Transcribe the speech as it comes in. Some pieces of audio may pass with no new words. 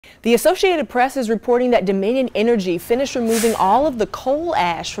The Associated Press is reporting that Dominion Energy finished removing all of the coal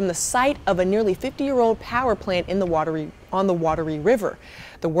ash from the site of a nearly 50-year-old power plant on the Wateree River.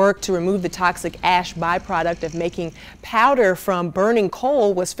 The work to remove the toxic ash byproduct of making powder from burning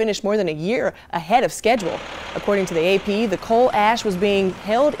coal was finished more than a year ahead of schedule. According to the AP, the coal ash was being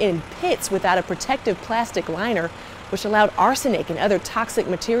held in pits without a protective plastic liner, which allowed arsenic and other toxic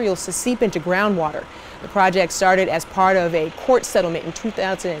materials to seep into groundwater. The project started as part of a court settlement in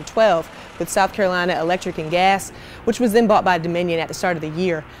 2012 with South Carolina Electric and Gas, which was then bought by Dominion at the start of the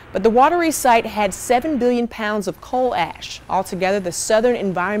year. But the Wateree site had 7 billion pounds of coal ash. Altogether, the Southern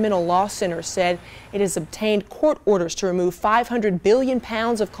Environmental Law Center said it has obtained court orders to remove 500 billion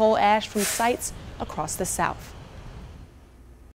pounds of coal ash from sites across the South.